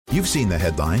You've seen the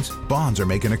headlines. Bonds are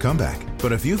making a comeback.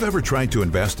 But if you've ever tried to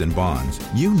invest in bonds,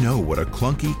 you know what a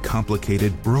clunky,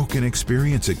 complicated, broken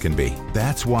experience it can be.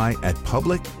 That's why at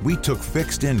Public, we took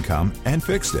fixed income and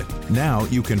fixed it. Now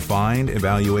you can find,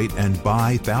 evaluate, and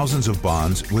buy thousands of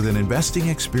bonds with an investing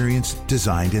experience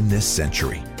designed in this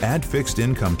century. Add fixed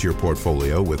income to your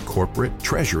portfolio with corporate,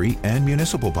 treasury, and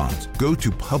municipal bonds. Go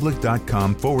to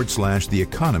public.com/The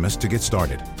Economist to get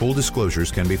started. Full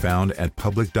disclosures can be found at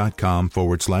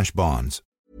public.com/bonds.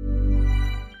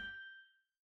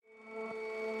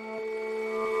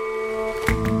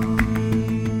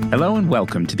 Hello and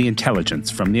welcome to The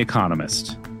Intelligence from The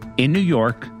Economist. In New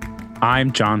York,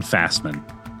 I'm John Fassman.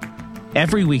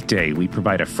 Every weekday, we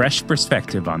provide a fresh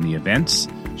perspective on the events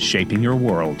shaping your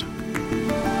world.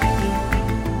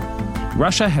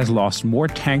 Russia has lost more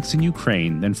tanks in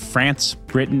Ukraine than France,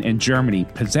 Britain, and Germany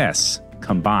possess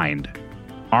combined.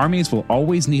 Armies will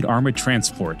always need armored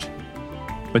transport.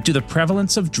 But do the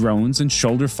prevalence of drones and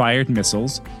shoulder-fired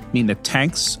missiles mean that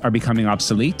tanks are becoming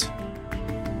obsolete?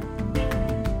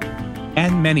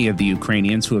 And many of the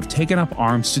Ukrainians who have taken up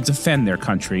arms to defend their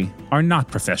country are not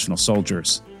professional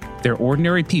soldiers. They're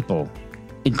ordinary people,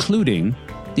 including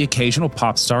the occasional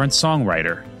pop star and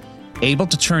songwriter, able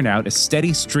to churn out a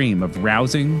steady stream of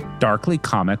rousing, darkly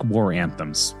comic war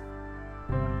anthems.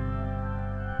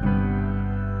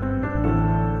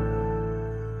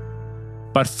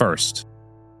 But first,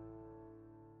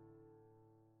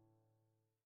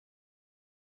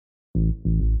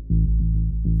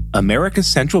 America's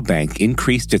central bank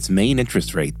increased its main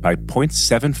interest rate by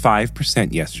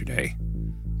 0.75% yesterday,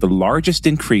 the largest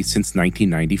increase since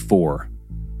 1994.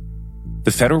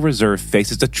 The Federal Reserve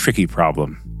faces a tricky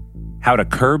problem: how to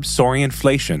curb soaring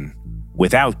inflation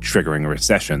without triggering a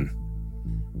recession.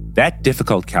 That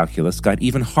difficult calculus got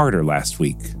even harder last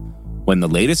week when the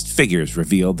latest figures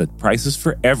revealed that prices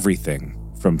for everything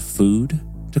from food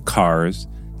to cars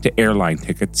to airline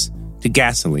tickets to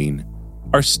gasoline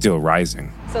are still rising.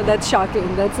 So that's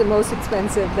shocking. That's the most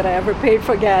expensive that I ever paid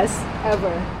for gas, ever.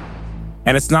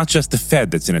 And it's not just the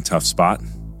Fed that's in a tough spot.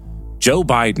 Joe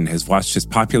Biden has watched his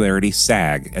popularity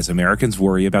sag as Americans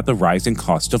worry about the rising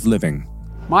cost of living.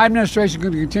 My administration is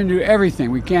going to continue to do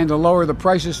everything we can to lower the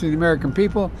prices to the American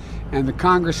people, and the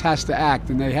Congress has to act,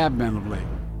 and they have been of late.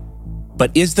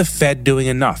 But is the Fed doing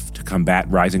enough to combat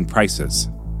rising prices?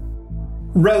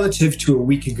 Relative to a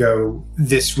week ago,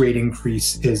 this rate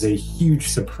increase is a huge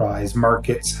surprise.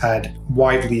 Markets had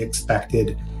widely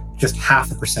expected just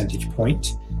half a percentage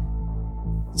point.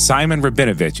 Simon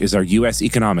Rabinovich is our U.S.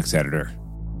 economics editor.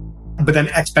 But then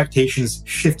expectations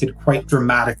shifted quite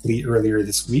dramatically earlier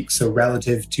this week. So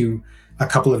relative to a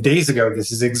couple of days ago,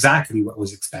 this is exactly what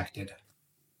was expected.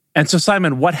 And so,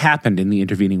 Simon, what happened in the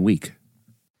intervening week?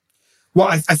 Well,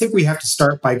 I think we have to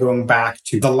start by going back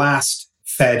to the last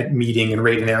Fed meeting and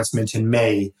rate announcement in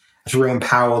May. Jerome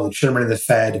Powell, the chairman of the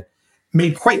Fed,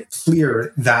 made quite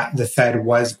clear that the Fed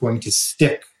was going to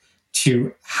stick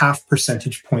to half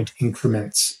percentage point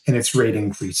increments in its rate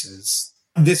increases.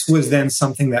 This was then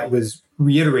something that was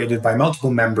reiterated by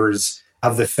multiple members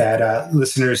of the Fed.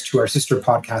 Listeners to our sister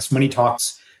podcast, Money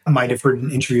Talks, might have heard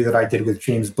an interview that I did with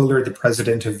James Bullard, the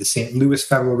president of the St. Louis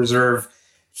Federal Reserve.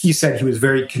 He said he was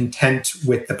very content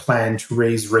with the plan to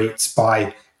raise rates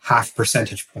by half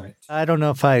percentage point. I don't know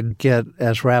if I'd get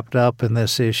as wrapped up in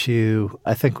this issue.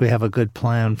 I think we have a good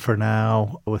plan for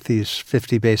now with these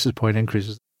 50 basis point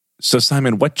increases. So,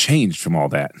 Simon, what changed from all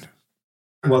that?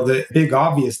 Well, the big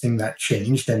obvious thing that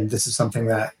changed, and this is something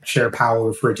that Chair Powell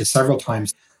referred to several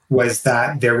times, was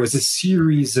that there was a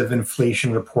series of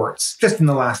inflation reports just in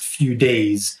the last few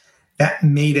days that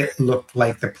made it look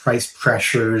like the price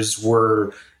pressures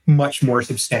were much more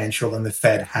substantial than the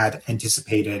Fed had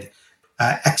anticipated.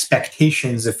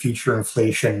 Expectations of future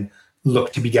inflation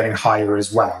look to be getting higher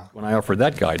as well. When I offered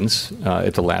that guidance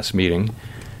at the last meeting,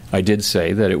 I did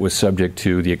say that it was subject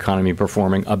to the economy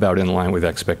performing about in line with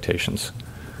expectations.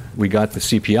 We got the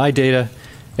CPI data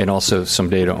and also some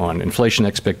data on inflation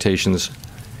expectations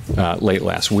late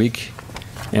last week.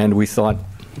 And we thought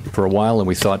for a while,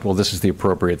 well, this is the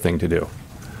appropriate thing to do.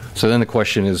 So then the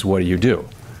question is, what do you do?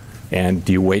 And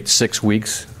do you wait 6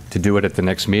 weeks to do it at the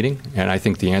next meeting? And I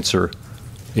think the answer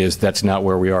is that's not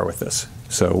where we are with this.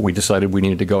 So we decided we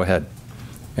needed to go ahead.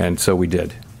 And so we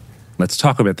did. Let's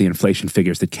talk about the inflation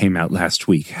figures that came out last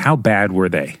week. How bad were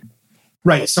they?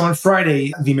 Right. So on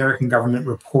Friday, the American government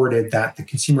reported that the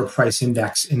consumer price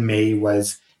index in May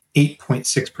was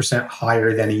 8.6%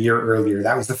 higher than a year earlier.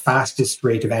 That was the fastest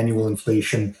rate of annual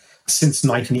inflation since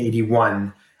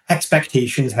 1981.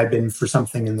 Expectations had been for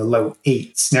something in the low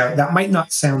eights. Now, that might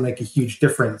not sound like a huge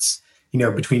difference,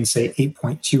 between, say,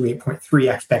 8.2, 8.3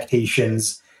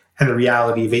 expectations and the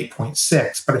reality of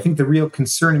 8.6. But I think the real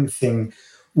concerning thing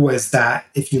was that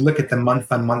if you look at the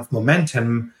month-on-month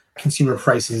momentum, consumer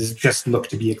prices just look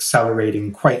to be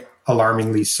accelerating quite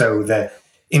alarmingly so. The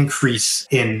increase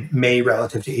in May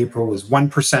relative to April was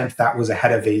 1%. That was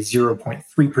ahead of a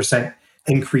 0.3%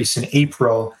 increase in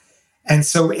April. And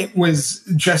so it was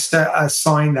just a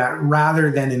sign that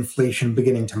rather than inflation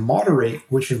beginning to moderate,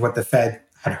 which is what the Fed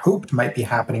had hoped might be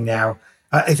happening now,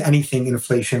 if anything,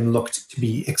 inflation looked to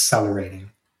be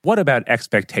accelerating. What about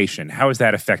expectation? How is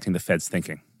that affecting the Fed's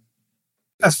thinking?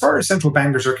 As far as central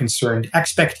bankers are concerned,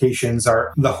 expectations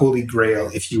are the holy grail,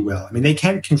 if you will. I mean, they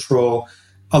can't control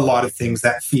a lot of things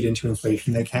that feed into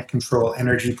inflation. They can't control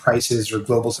energy prices or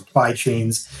global supply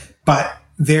chains, but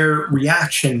their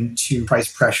reaction to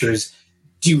price pressures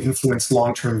do influence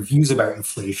long-term views about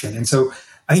inflation. And so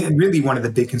I think really one of the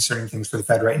big concerning things for the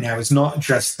Fed right now is not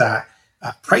just that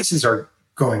prices are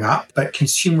going up, but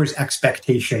consumers'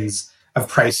 expectations of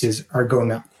prices are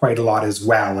going up quite a lot as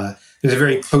well. There's a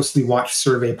very closely watched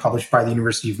survey published by the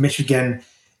University of Michigan.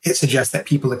 It suggests that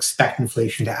people expect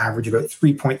inflation to average about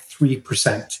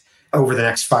 3.3% over the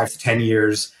next 5 to 10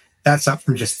 years. That's up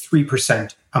from just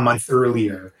 3% a month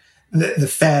earlier. The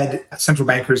Fed, central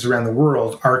bankers around the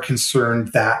world, are concerned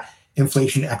that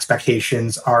inflation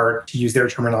expectations are, to use their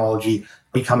terminology,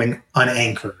 becoming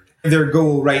unanchored. Their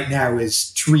goal right now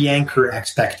is to re-anchor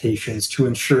expectations to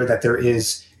ensure that there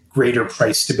is greater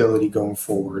price stability going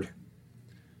forward.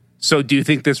 So do you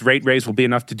think this rate raise will be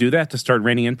enough to do that, to start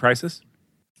reining in prices?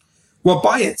 Well,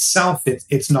 by itself,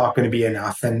 it's not going to be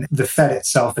enough. And the Fed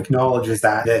itself acknowledges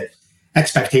that. The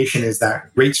expectation is that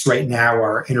rates right now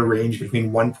are in a range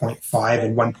between 1.5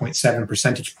 and 1.7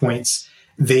 percentage points.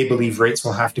 They believe rates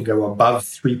will have to go above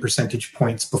 3 percentage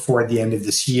points before the end of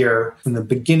this year. From the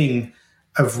beginning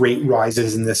of rate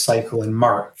rises in this cycle in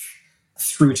March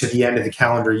through to the end of the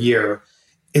calendar year,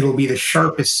 it'll be the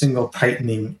sharpest single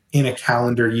tightening in a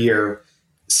calendar year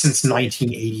since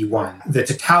 1981. The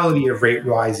totality of rate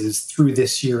rises through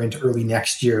this year into early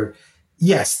next year,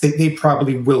 yes, they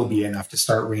probably will be enough to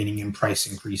start reining in price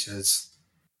increases.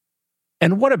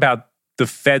 And what about the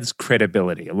Fed's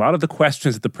credibility? A lot of the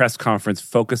questions at the press conference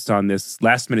focused on this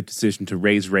last-minute decision to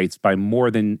raise rates by more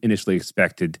than initially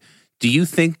expected. Do you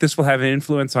think this will have an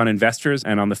influence on investors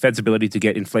and on the Fed's ability to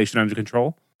get inflation under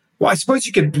control? Well, I suppose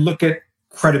you could look at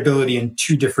credibility in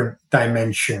two different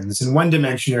dimensions. In one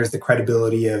dimension, there's the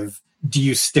credibility of, do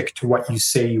you stick to what you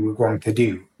say you were going to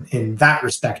do? In that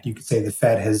respect, you could say the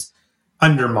Fed has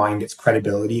undermined its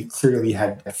credibility. It clearly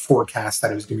had a forecast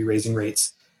that it was going to be raising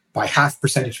rates by 0.5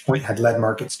 percentage point, had led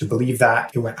markets to believe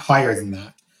that. It went higher than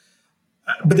that.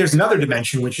 But there's another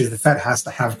dimension, which is the Fed has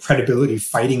to have credibility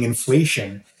fighting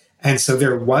inflation. And so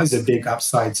there was a big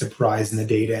upside surprise in the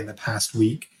data in the past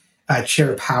week.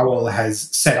 Chair Powell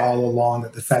has said all along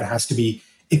that the Fed has to be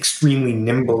extremely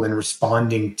nimble in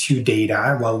responding to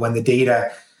data. Well, when the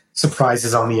data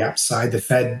surprises on the upside, the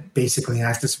Fed basically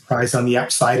has to surprise on the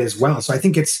upside as well. So I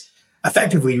think it's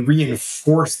effectively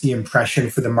reinforced the impression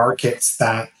for the markets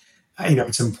that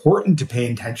it's important to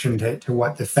pay attention to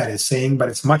what the Fed is saying, but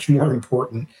it's much more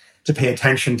important to pay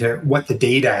attention to what the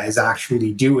data is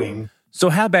actually doing. So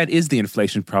how bad is the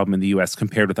inflation problem in the U.S.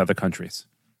 compared with other countries?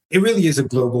 It really is a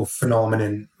global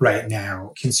phenomenon right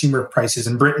now. Consumer prices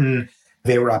in Britain,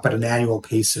 they were up at an annual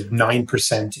pace of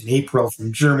 9% in April.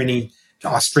 From Germany to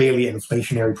Australia,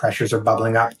 inflationary pressures are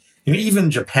bubbling up.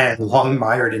 Even Japan, long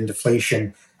mired in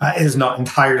deflation, is not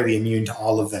entirely immune to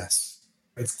all of this.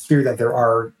 It's clear that there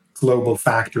are global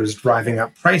factors driving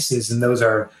up prices, and those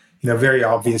are, very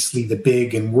obviously the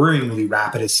big and worryingly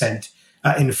rapid ascent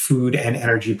in food and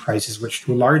energy prices, which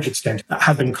to a large extent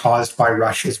have been caused by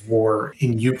Russia's war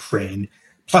in Ukraine.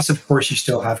 Plus, of course, you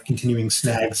still have continuing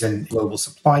snags in global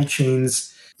supply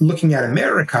chains. Looking at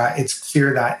America, it's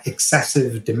clear that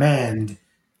excessive demand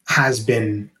has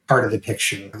been part of the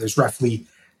picture. There's roughly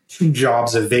 2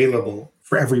 jobs available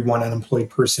for every 1 unemployed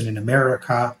person in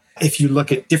America. If you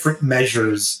look at different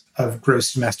measures of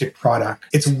gross domestic product,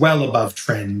 it's well above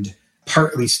trend,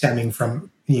 partly stemming from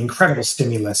the incredible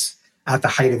stimulus at the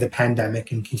height of the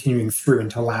pandemic and continuing through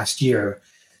until last year.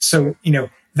 So,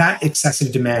 that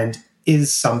excessive demand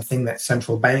is something that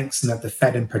central banks and that the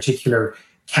Fed in particular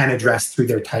can address through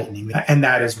their tightening. And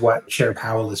that is what Chair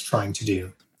Powell is trying to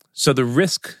do. So the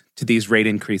risk to these rate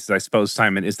increases, I suppose,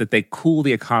 Simon, is that they cool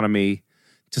the economy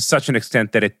to such an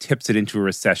extent that it tips it into a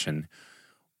recession.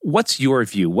 What's your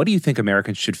view? What do you think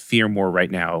Americans should fear more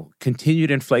right now? Continued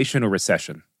inflation or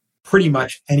recession? Pretty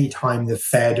much any time the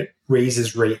Fed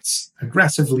raises rates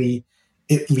aggressively,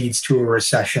 it leads to a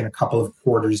recession a couple of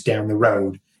quarters down the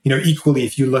road. Equally,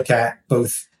 if you look at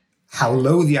both how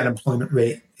low the unemployment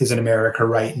rate is in America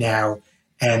right now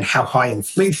and how high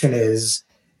inflation is,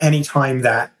 anytime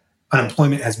that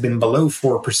unemployment has been below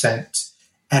 4%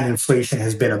 and inflation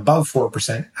has been above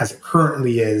 4%, as it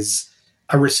currently is,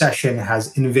 a recession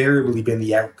has invariably been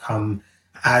the outcome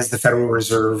as the Federal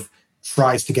Reserve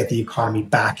tries to get the economy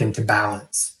back into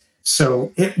balance.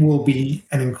 So it will be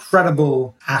an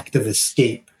incredible act of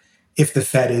escape if the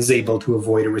Fed is able to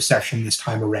avoid a recession this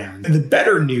time around. The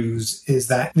better news is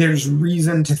that there's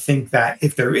reason to think that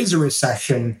if there is a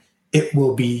recession, it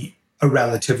will be a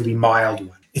relatively mild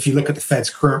one. If you look at the Fed's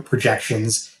current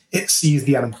projections, it sees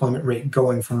the unemployment rate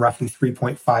going from roughly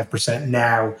 3.5%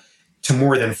 now to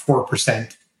more than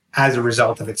 4% as a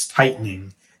result of its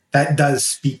tightening. That does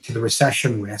speak to the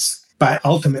recession risk. But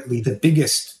ultimately, the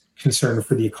biggest concern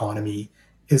for the economy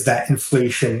is that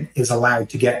inflation is allowed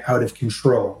to get out of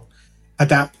control. At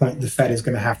that point, the Fed is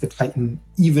going to have to tighten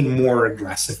even more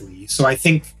aggressively. So I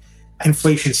think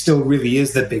inflation still really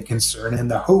is the big concern.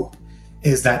 And the hope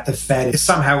is that the Fed is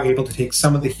somehow able to take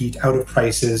some of the heat out of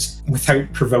prices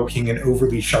without provoking an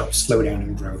overly sharp slowdown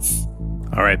in growth.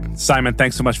 All right. Simon,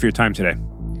 thanks so much for your time today.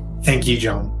 Thank you,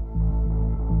 John.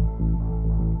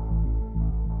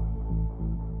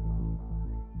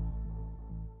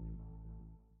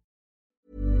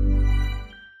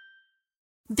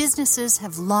 Businesses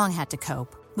have long had to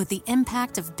cope with the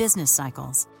impact of business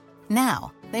cycles.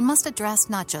 Now, they must address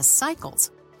not just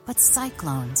cycles, but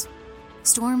cyclones.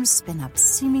 Storms spin up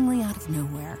seemingly out of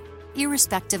nowhere,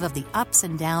 irrespective of the ups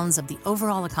and downs of the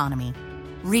overall economy.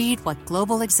 Read what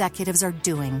global executives are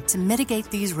doing to mitigate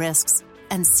these risks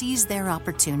and seize their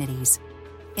opportunities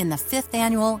in the 5th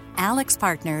Annual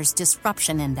AlixPartners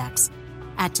Disruption Index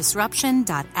at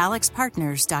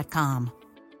disruption.alixpartners.com.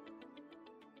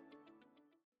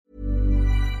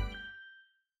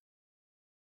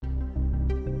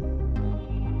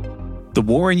 The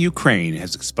war in Ukraine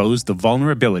has exposed the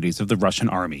vulnerabilities of the Russian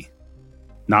army,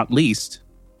 not least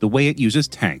the way it uses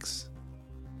tanks.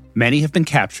 Many have been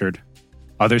captured,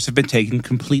 others have been taken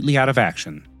completely out of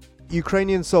action.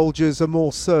 Ukrainian soldiers are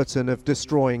more certain of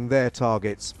destroying their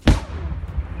targets.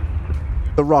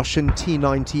 The Russian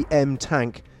T-90M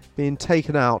tank being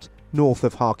taken out north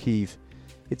of Kharkiv.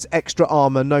 Its extra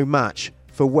armour no match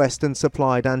for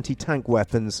Western-supplied anti-tank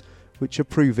weapons, which are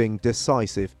proving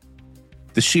decisive.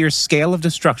 The sheer scale of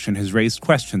destruction has raised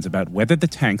questions about whether the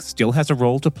tank still has a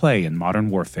role to play in modern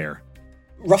warfare.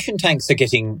 Russian tanks are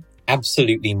getting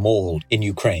absolutely mauled in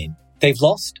Ukraine. They've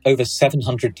lost over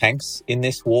 700 tanks in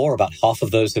this war. About half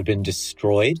of those have been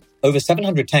destroyed. Over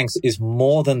 700 tanks is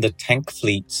more than the tank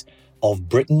fleets of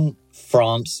Britain,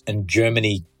 France, and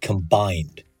Germany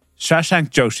combined. Shashank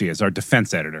Joshi is our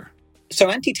defense editor. So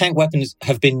anti-tank weapons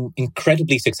have been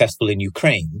incredibly successful in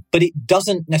Ukraine, but it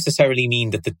doesn't necessarily mean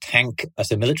that the tank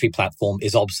as a military platform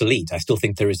is obsolete. I still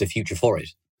think there is a future for it.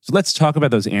 So let's talk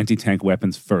about those anti-tank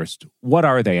weapons first. What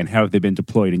are they and how have they been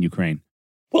deployed in Ukraine?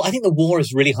 Well, I think the war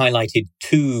has really highlighted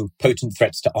two potent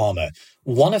threats to armor.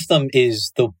 One of them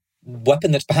is the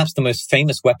weapon that's perhaps the most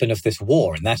famous weapon of this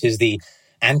war, and that is the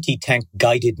anti-tank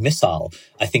guided missile.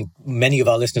 I think many of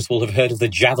our listeners will have heard of the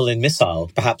Javelin missile.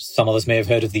 Perhaps some others may have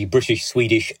heard of the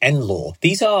British-Swedish NLAW.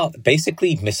 These are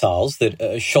basically missiles that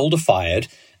are shoulder-fired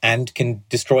and can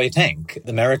destroy a tank. The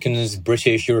Americans,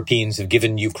 British, Europeans have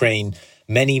given Ukraine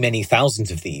many, many thousands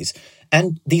of these.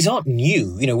 And these aren't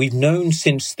new. You know, we've known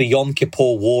since the Yom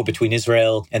Kippur War between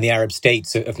Israel and the Arab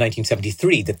states of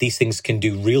 1973 that these things can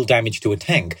do real damage to a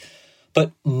tank.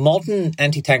 But modern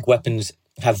anti-tank weapons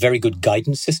have very good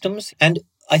guidance systems. And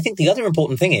I think the other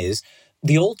important thing is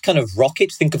the old kind of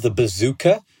rockets, think of the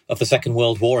bazooka of the Second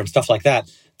World War and stuff like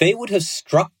that, they would have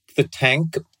struck the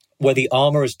tank where the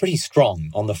armor is pretty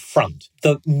strong on the front.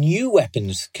 The new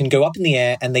weapons can go up in the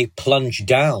air and they plunge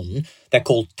down. They're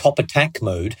called top attack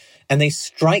mode. And they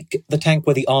strike the tank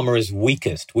where the armor is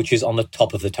weakest, which is on the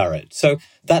top of the turret. So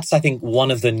that's, I think,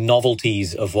 one of the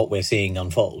novelties of what we're seeing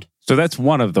unfold. So that's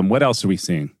one of them. What else are we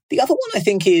seeing? The other one, I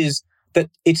think, is that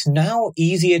it's now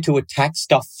easier to attack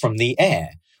stuff from the air,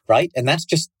 right? And that's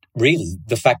just really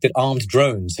the fact that armed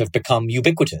drones have become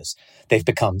ubiquitous. They've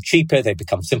become cheaper, they've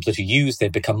become simpler to use, they've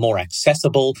become more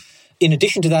accessible. In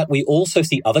addition to that, we also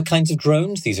see other kinds of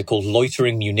drones. These are called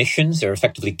loitering munitions. They're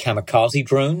effectively kamikaze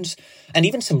drones. And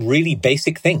even some really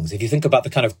basic things. If you think about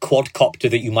the kind of quadcopter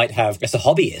that you might have as a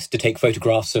hobbyist to take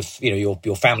photographs of,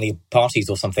 your family parties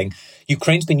or something,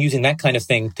 Ukraine's been using that kind of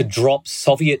thing to drop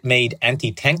Soviet-made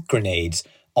anti-tank grenades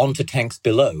onto tanks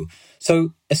below.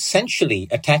 So essentially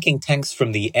attacking tanks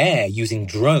from the air using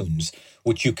drones,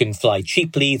 which you can fly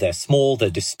cheaply, they're small, they're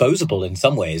disposable in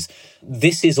some ways.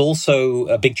 This is also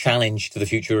a big challenge to the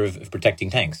future of protecting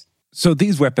tanks. So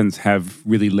these weapons have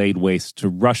really laid waste to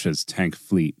Russia's tank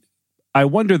fleet. I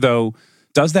wonder, though,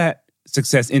 does that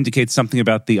success indicate something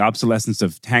about the obsolescence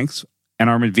of tanks and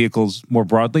armored vehicles more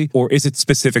broadly, or is it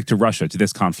specific to Russia, to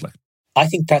this conflict? I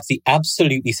think that's the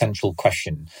absolutely central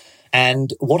question.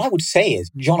 And what I would say is,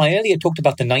 John, I earlier talked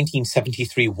about the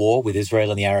 1973 war with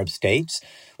Israel and the Arab states.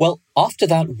 Well, after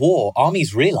that war,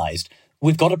 armies realized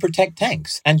we've got to protect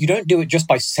tanks. And you don't do it just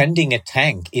by sending a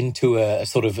tank into a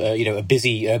sort of, a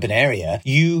busy urban area.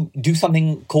 You do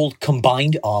something called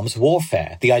combined arms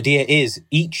warfare. The idea is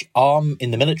each arm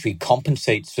in the military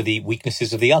compensates for the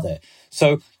weaknesses of the other.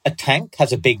 So a tank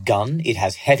has a big gun, it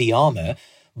has heavy armor,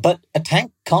 but a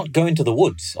tank can't go into the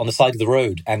woods on the side of the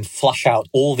road and flush out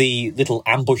all the little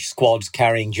ambush squads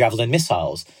carrying javelin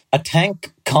missiles. A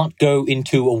tank can't go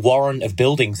into a warren of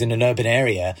buildings in an urban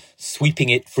area, sweeping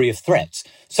it free of threats.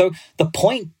 So the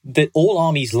point that all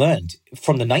armies learned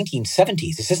from the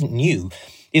 1970s, this isn't new,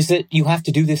 is that you have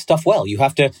to do this stuff well. You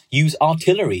have to use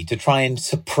artillery to try and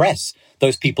suppress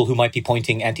those people who might be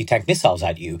pointing anti-tank missiles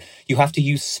at you. You have to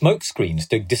use smoke screens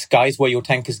to disguise where your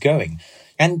tank is going.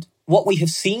 And what we have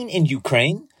seen in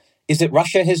Ukraine is that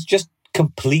Russia has just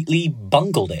completely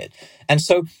bungled it. And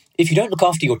so if you don't look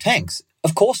after your tanks,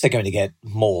 of course they're going to get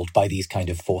mauled by these kind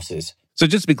of forces. So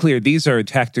just to be clear, these are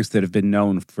tactics that have been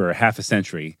known for half a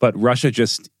century, but Russia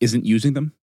just isn't using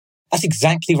them? That's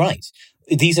exactly right.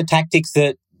 These are tactics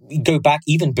that go back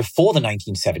even before the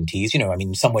 1970s.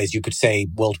 In some ways you could say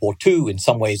World War II, in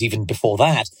some ways even before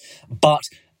that. But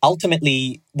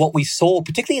ultimately, what we saw,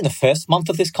 particularly in the first month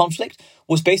of this conflict,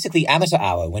 was basically amateur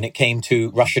hour when it came to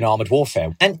Russian armored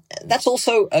warfare. And that's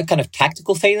also a kind of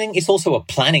tactical failing. It's also a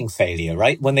planning failure,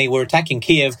 right? When they were attacking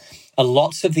Kiev,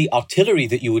 lots of the artillery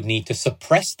that you would need to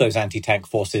suppress those anti-tank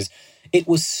forces, it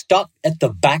was stuck at the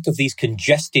back of these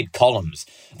congested columns,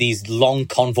 these long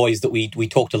convoys that we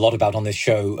talked a lot about on this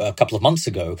show a couple of months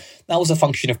ago. That was a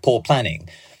function of poor planning.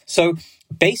 So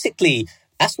basically,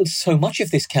 as with so much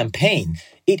of this campaign,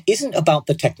 it isn't about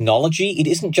the technology, it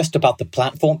isn't just about the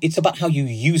platform, it's about how you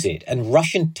use it. And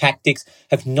Russian tactics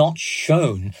have not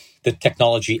shown the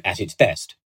technology at its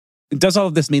best. Does all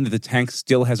of this mean that the tank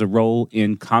still has a role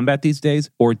in combat these days,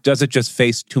 or does it just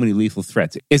face too many lethal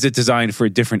threats? Is it designed for a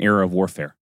different era of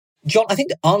warfare? John, I think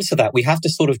to answer that, we have to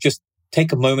sort of just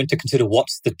take a moment to consider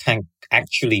what's the tank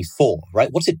actually for, right?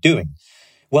 What's it doing?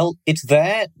 Well, it's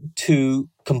there to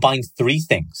combine three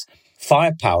things: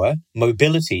 firepower,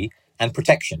 mobility, and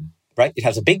protection, right? It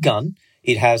has a big gun,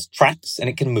 it has tracks and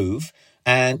it can move,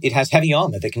 and it has heavy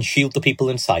armor that can shield the people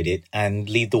inside it and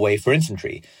lead the way for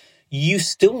infantry. You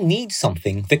still need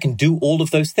something that can do all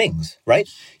of those things, right?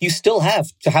 You still have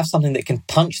to have something that can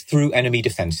punch through enemy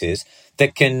defenses,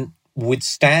 that can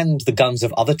withstand the guns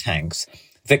of other tanks,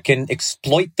 that can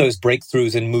exploit those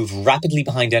breakthroughs and move rapidly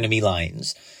behind enemy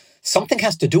lines. Something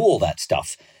has to do all that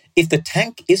stuff. If the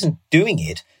tank isn't doing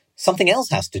it, something else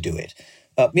has to do it.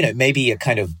 Maybe a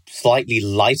kind of slightly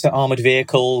lighter armored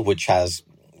vehicle, which has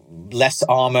less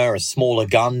armor, a smaller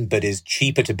gun, but is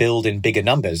cheaper to build in bigger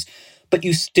numbers. But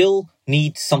you still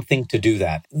need something to do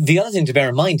that. The other thing to bear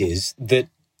in mind is that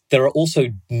there are also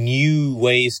new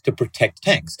ways to protect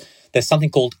tanks. There's something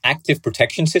called active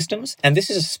protection systems, and this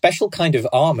is a special kind of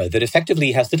armor that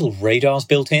effectively has little radars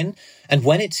built in, and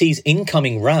when it sees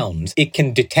incoming rounds, it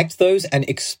can detect those and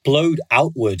explode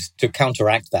outwards to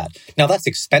counteract that. Now, that's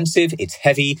expensive, it's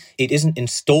heavy, it isn't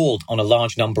installed on a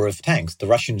large number of tanks. The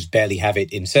Russians barely have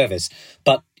it in service,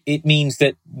 but it means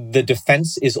that the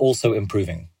defense is also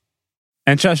improving.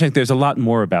 And Shashank, there's a lot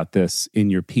more about this in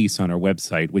your piece on our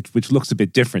website, which looks a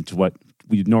bit different to what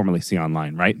we normally see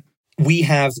online, right? We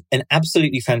have an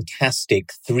absolutely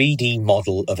fantastic 3D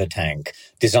model of a tank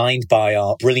designed by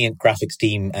our brilliant graphics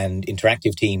team and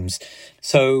interactive teams.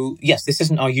 So, yes, this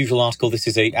isn't our usual article. This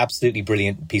is an absolutely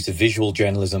brilliant piece of visual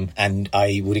journalism, and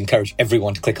I would encourage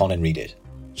everyone to click on and read it.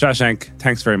 Shashank,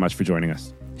 thanks very much for joining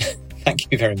us.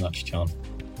 Thank you very much, John.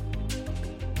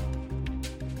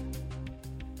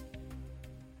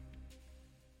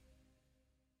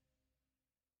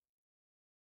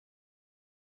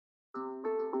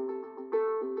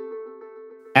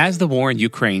 As the war in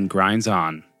Ukraine grinds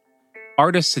on,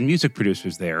 artists and music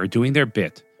producers there are doing their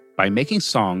bit by making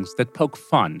songs that poke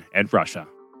fun at Russia.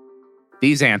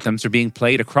 These anthems are being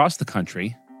played across the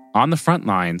country, on the front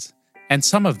lines, and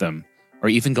some of them are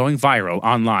even going viral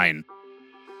online.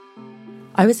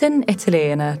 I was in Italy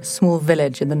in a small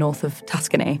village in the north of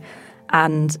Tuscany,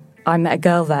 and I met a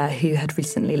girl there who had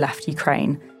recently left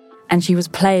Ukraine, and she was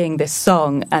playing this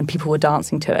song and people were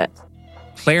dancing to it.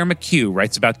 Claire McHugh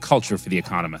writes about culture for The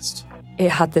Economist. It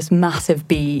had this massive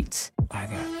beat.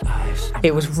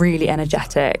 It was really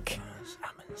energetic.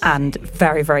 and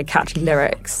very, very catchy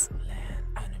lyrics.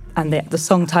 And the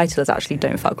song title is actually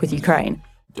Don't Fuck With Ukraine.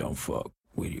 Don't fuck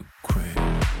with Ukraine.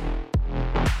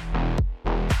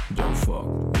 Don't fuck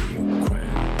with Ukraine.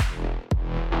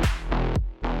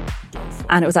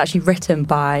 And it was actually written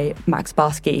by Max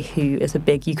Barsky, who is a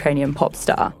big Ukrainian pop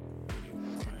star.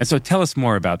 And so tell us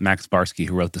more about Max Barsky,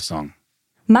 who wrote the song.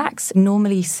 Max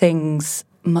normally sings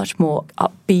much more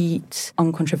upbeat,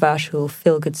 uncontroversial,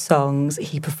 feel-good songs.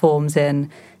 He performs in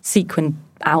sequin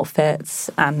outfits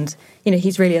and,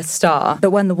 he's really a star. But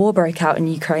when the war broke out in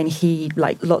Ukraine, he,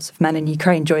 like lots of men in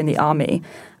Ukraine, joined the army.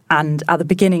 And at the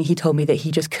beginning, he told me that he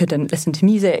just couldn't listen to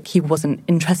music. He wasn't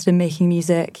interested in making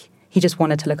music. He just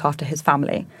wanted to look after his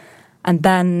family. And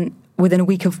then within a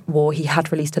week of war, he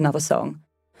had released another song,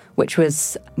 which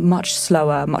was much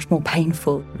slower, much more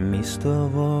painful.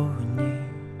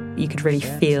 You could really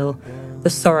feel the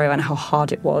sorrow and how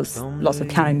hard it was. Lots of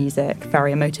piano music,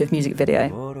 very emotive music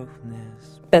video.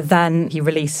 But then he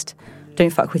released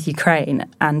Don't Fuck With Ukraine,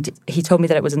 and he told me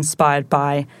that it was inspired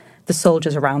by the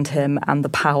soldiers around him and the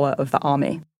power of the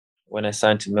army. When I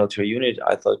signed to military unit,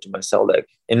 I thought to myself,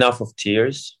 enough of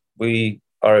tears. We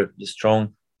are the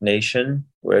strong nation.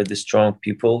 We're the strong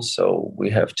people, so we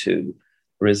have to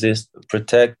resist,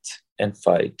 protect, and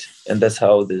fight. And that's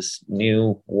how this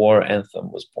new war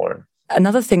anthem was born.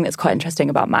 Another thing that's quite interesting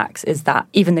about Max is that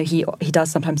even though he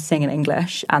does sometimes sing in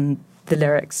English, and the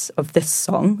lyrics of this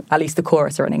song, at least the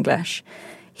chorus, are in English,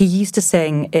 he used to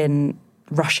sing in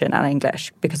Russian and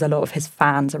English because a lot of his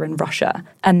fans are in Russia.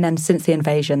 And then since the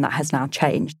invasion, that has now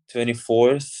changed.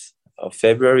 24th of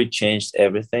February changed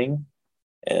everything,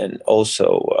 and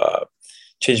also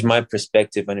changed my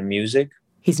perspective on the music.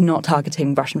 He's not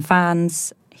targeting Russian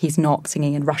fans. He's not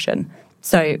singing in Russian.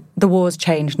 So the war's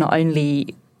changed not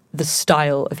only the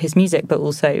style of his music, but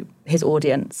also his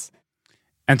audience.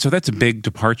 And so that's a big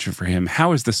departure for him.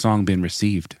 How has the song been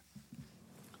received?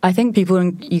 I think people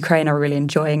in Ukraine are really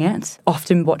enjoying it,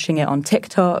 often watching it on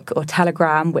TikTok or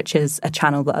Telegram, which is a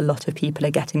channel that a lot of people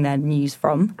are getting their news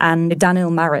from. And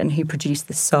Daniel Marin, who produced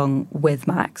this song with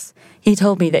Max, he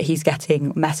told me that he's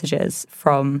getting messages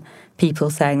from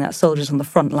people saying that soldiers on the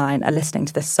front line are listening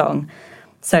to this song.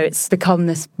 So it's become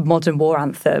this modern war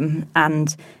anthem,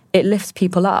 and it lifts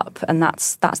people up. And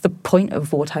that's the point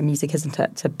of wartime music, isn't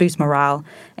it? To boost morale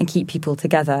and keep people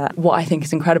together. What I think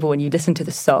is incredible when you listen to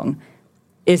this song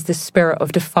is the spirit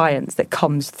of defiance that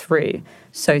comes through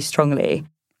so strongly.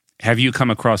 Have you come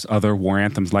across other war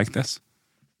anthems like this?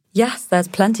 Yes, there's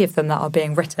plenty of them that are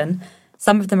being written.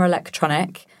 Some of them are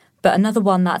electronic, but another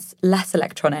one that's less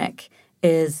electronic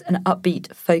is an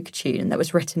upbeat folk tune that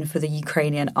was written for the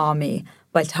Ukrainian army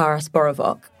by Taras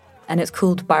Borovok, and it's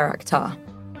called Bayraktar.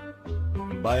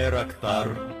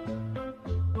 Bayraktar.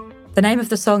 The name of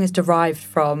the song is derived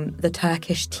from the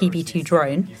Turkish TB2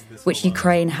 drone, which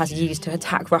Ukraine has used to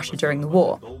attack Russia during the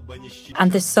war.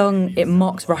 And this song, it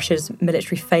mocks Russia's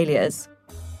military failures.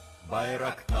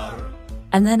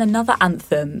 And then another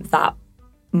anthem that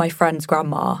my friend's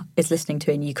grandma is listening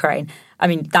to in Ukraine, I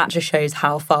mean, that just shows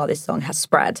how far this song has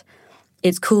spread.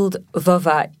 It's called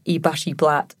Vova I Bashi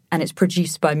Blat, and it's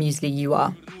produced by Muesli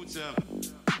UR.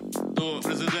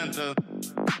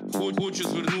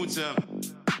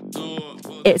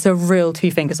 It's a real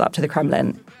two fingers up to the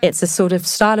Kremlin. It's a sort of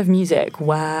style of music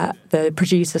where the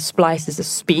producer splices a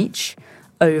speech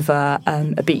over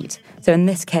a beat. So in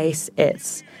this case,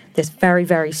 it's this very,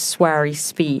 very sweary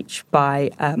speech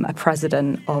by a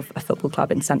president of a football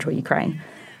club in central Ukraine.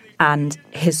 And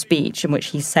his speech, in which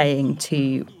he's saying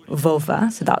to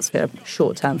Vova, so that's the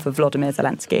short term for Volodymyr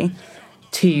Zelensky,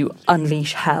 to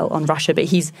unleash hell on Russia. But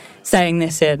he's saying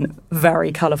this in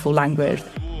very colourful language.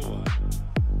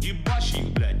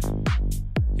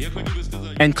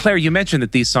 And Claire, you mentioned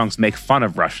that these songs make fun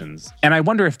of Russians. And I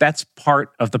wonder if that's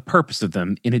part of the purpose of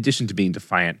them, in addition to being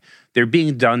defiant. They're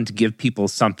being done to give people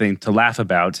something to laugh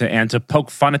about and to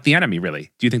poke fun at the enemy,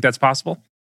 really. Do you think that's possible?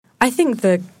 I think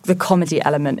the comedy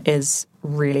element is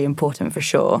really important for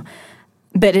sure.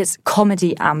 But it's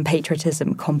comedy and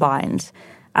patriotism combined.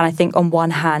 And I think on one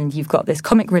hand, you've got this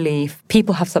comic relief,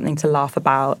 people have something to laugh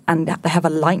about, and they have a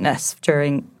lightness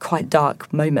during quite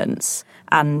dark moments.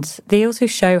 And they also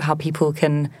show how people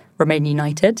can remain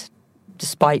united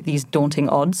despite these daunting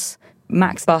odds.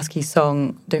 Max Barsky's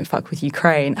song, Don't Fuck With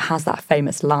Ukraine, has that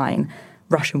famous line,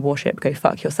 Russian warship, go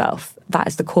fuck yourself. That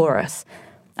is the chorus.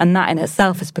 And that in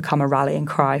itself has become a rallying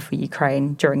cry for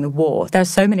Ukraine during the war. There are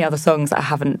so many other songs that I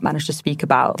haven't managed to speak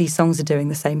about. These songs are doing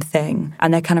the same thing.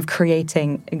 And they're kind of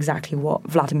creating exactly what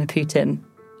Vladimir Putin,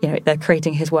 they're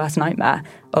creating his worst nightmare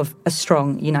of a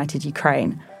strong, united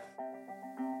Ukraine.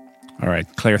 All right.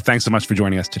 Claire, thanks so much for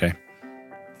joining us today.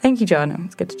 Thank you, John.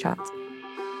 It's good to chat.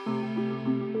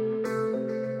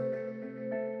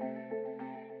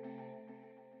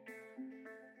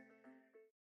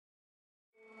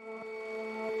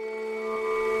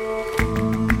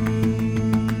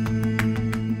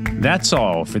 That's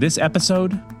all for this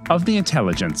episode of The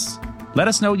Intelligence. Let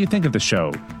us know what you think of the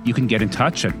show. You can get in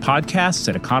touch at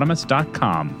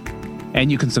podcasts@economist.com.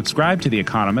 And you can subscribe to The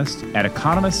Economist at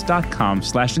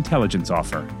economist.com/intelligence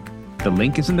offer. The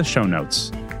link is in the show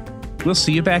notes. We'll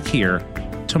see you back here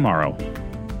tomorrow.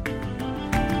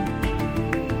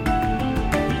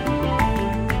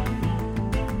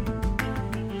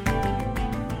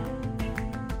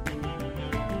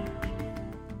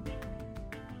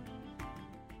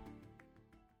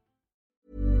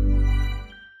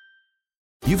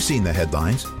 You've seen the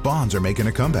headlines. Bonds are making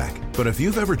a comeback. But if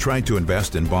you've ever tried to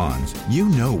invest in bonds, you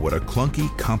know what a clunky,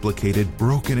 complicated,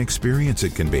 broken experience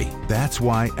it can be. That's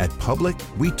why at Public,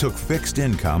 we took fixed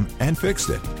income and fixed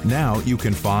it. Now you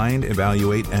can find,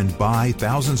 evaluate, and buy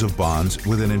thousands of bonds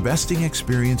with an investing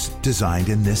experience designed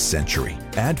in this century.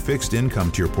 Add fixed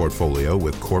income to your portfolio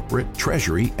with corporate,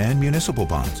 treasury, and municipal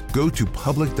bonds. Go to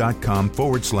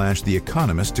public.com/The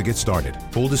Economist to get started.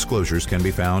 Full disclosures can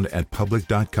be found at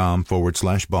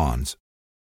public.com/bonds.